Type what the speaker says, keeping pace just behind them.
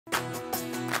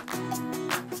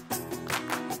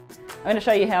I'm going to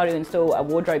show you how to install a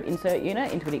wardrobe insert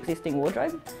unit into an existing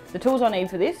wardrobe. The tools I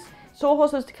need for this: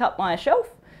 sawhorses to cut my shelf,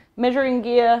 measuring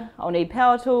gear, I'll need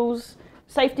power tools,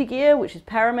 safety gear, which is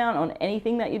paramount on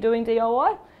anything that you're doing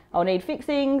DIY. I'll need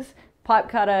fixings, pipe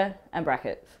cutter and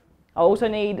brackets. I'll also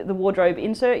need the wardrobe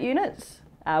insert units,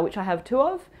 which I have 2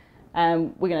 of.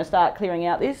 We're going to start clearing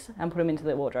out this and put them into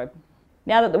the wardrobe.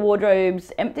 Now that the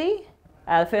wardrobe's empty,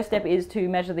 the first step is to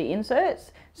measure the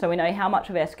inserts so we know how much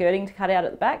of our skirting to cut out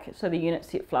at the back so the units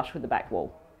sit flush with the back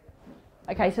wall.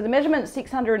 Okay, so the measurement's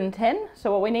 610,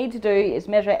 so what we need to do is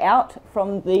measure out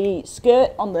from the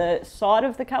skirt on the side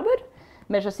of the cupboard,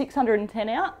 measure 610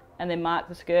 out, and then mark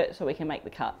the skirt so we can make the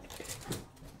cut.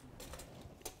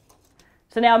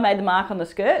 So now I've made the mark on the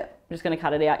skirt, I'm just going to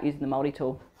cut it out using the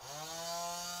multi-tool.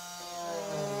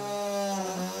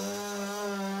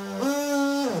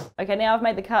 Okay, now I've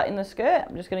made the cut in the skirt,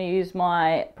 I'm just going to use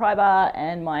my pry bar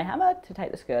and my hammer to take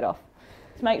the skirt off.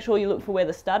 Just make sure you look for where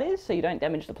the stud is so you don't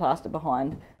damage the plaster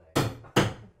behind.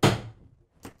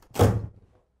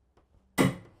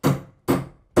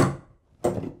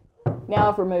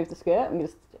 Now I've removed the skirt, I'm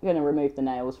just going to remove the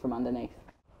nails from underneath.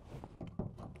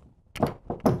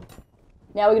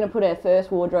 Now we're going to put our first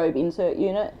wardrobe insert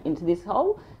unit into this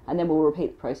hole, and then we'll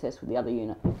repeat the process with the other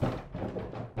unit.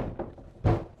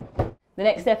 The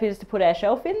next step is to put our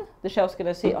shelf in. The shelf's going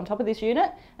to sit on top of this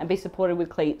unit and be supported with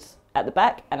cleats at the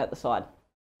back and at the side.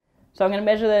 So I'm going to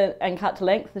measure and cut to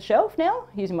length the shelf now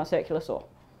using my circular saw.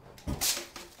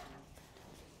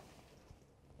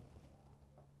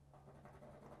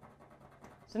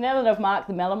 So now that I've marked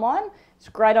the melamine, it's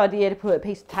a great idea to put a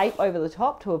piece of tape over the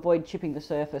top to avoid chipping the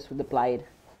surface with the blade.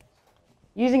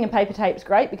 Using a paper tape is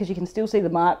great because you can still see the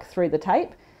mark through the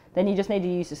tape. Then you just need to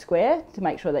use a square to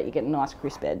make sure that you get a nice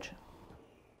crisp edge.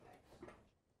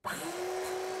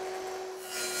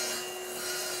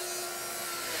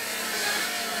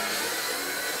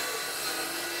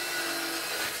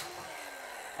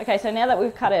 Okay, so now that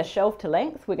we've cut our shelf to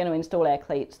length, we're going to install our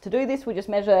cleats. To do this, we just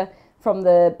measure from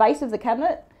the base of the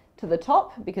cabinet to the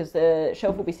top, because the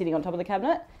shelf will be sitting on top of the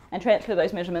cabinet, and transfer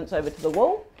those measurements over to the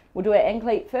wall. We'll do our end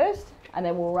cleat first, and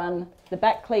then we'll run the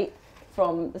back cleat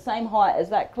from the same height as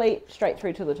that cleat straight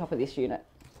through to the top of this unit.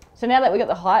 So now that we've got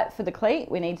the height for the cleat,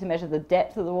 we need to measure the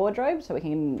depth of the wardrobe so we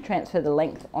can transfer the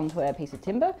length onto our piece of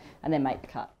timber and then make the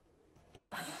cut.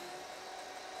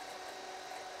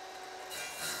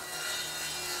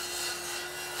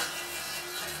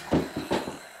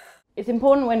 It's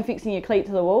important when fixing your cleat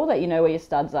to the wall that you know where your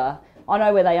studs are. I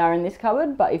know where they are in this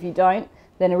cupboard, but if you don't,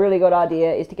 then a really good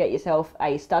idea is to get yourself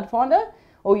a stud finder.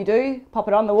 All you do, pop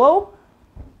it on the wall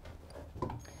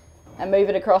and move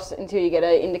it across until you get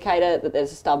an indicator that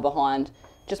there's a stud behind.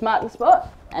 Just mark the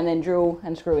spot and then drill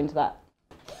and screw into that.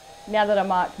 Now that I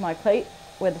marked my cleat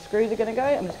where the screws are going to go,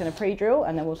 I'm just going to pre-drill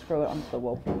and then we'll screw it onto the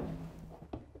wall.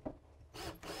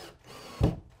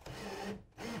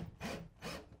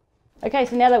 Okay,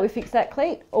 so now that we've fixed that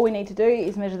cleat, all we need to do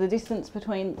is measure the distance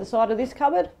between the side of this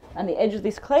cupboard and the edge of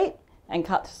this cleat and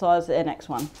cut to size the next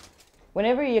one.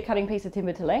 Whenever you're cutting a piece of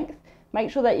timber to length,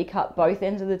 make sure that you cut both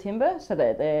ends of the timber so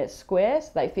that they're square, so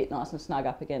they fit nice and snug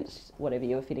up against whatever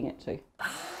you're fitting it to.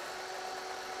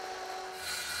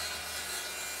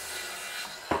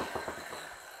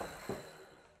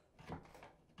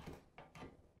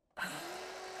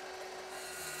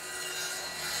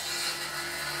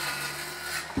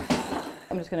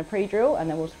 I'm just going to pre-drill and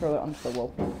then we'll screw it onto the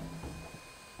wall.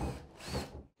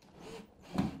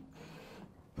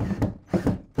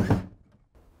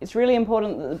 It's really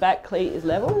important that the back cleat is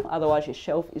level, otherwise your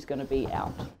shelf is going to be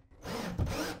out.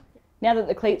 Now that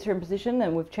the cleats are in position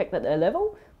and we've checked that they're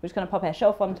level, we're just going to pop our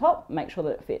shelf on top and make sure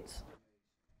that it fits.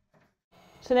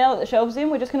 So now that the shelf's in,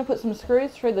 we're just going to put some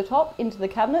screws through the top into the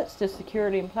cabinets to secure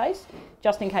it in place,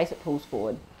 just in case it pulls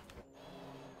forward.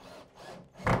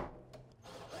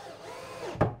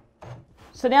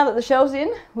 So now that the shelf's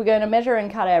in, we're going to measure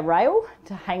and cut our rail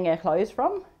to hang our clothes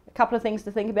from. A couple of things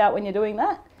to think about when you're doing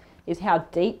that is how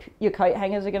deep your coat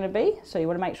hangers are going to be. So you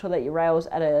want to make sure that your rail's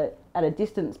at a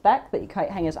distance back, that your coat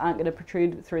hangers aren't going to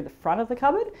protrude through the front of the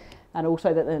cupboard, and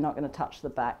also that they're not going to touch the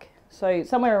back. So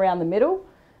somewhere around the middle,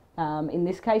 in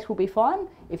this case, will be fine.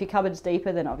 If your cupboard's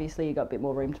deeper, then obviously you've got a bit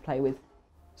more room to play with.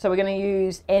 So we're going to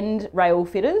use end rail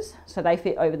fitters, so they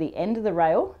fit over the end of the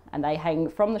rail and they hang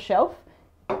from the shelf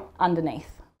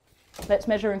underneath. Let's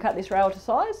measure and cut this rail to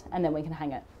size and then we can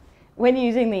hang it. When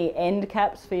using the end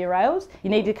caps for your rails, you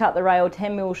need to cut the rail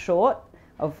 10 mil short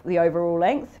of the overall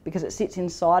length because it sits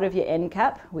inside of your end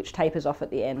cap, which tapers off at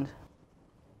the end.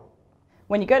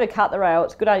 When you go to cut the rail,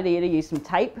 it's a good idea to use some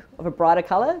tape of a brighter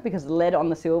colour because the lead on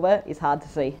the silver is hard to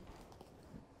see.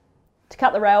 To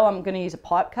cut the rail, I'm going to use a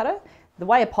pipe cutter. The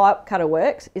way a pipe cutter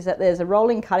works is that there's a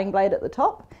rolling cutting blade at the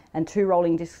top and 2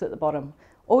 rolling discs at the bottom.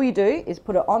 All you do is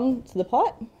put it onto the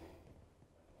pipe,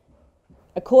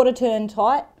 a quarter turn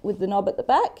tight with the knob at the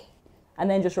back, and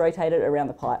then just rotate it around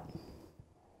the pipe.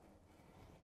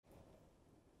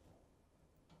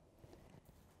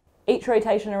 Each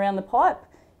rotation around the pipe,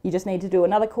 you just need to do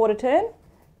another quarter turn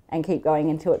and keep going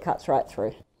until it cuts right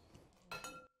through.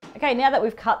 Okay, now that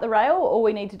we've cut the rail, all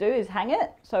we need to do is hang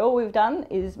it. So all we've done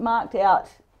is marked out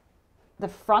the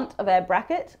front of our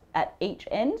bracket at each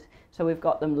end. So we've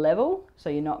got them level, so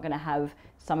you're not going to have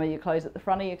some of your clothes at the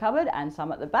front of your cupboard and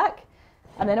some at the back.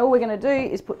 And then all we're going to do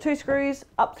is put 2 screws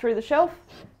up through the shelf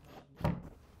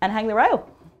and hang the rail.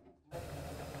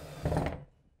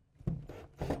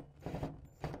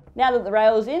 Now that the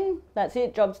rail's in, that's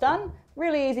it, job's done.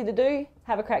 Really easy to do.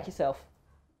 Have a crack yourself.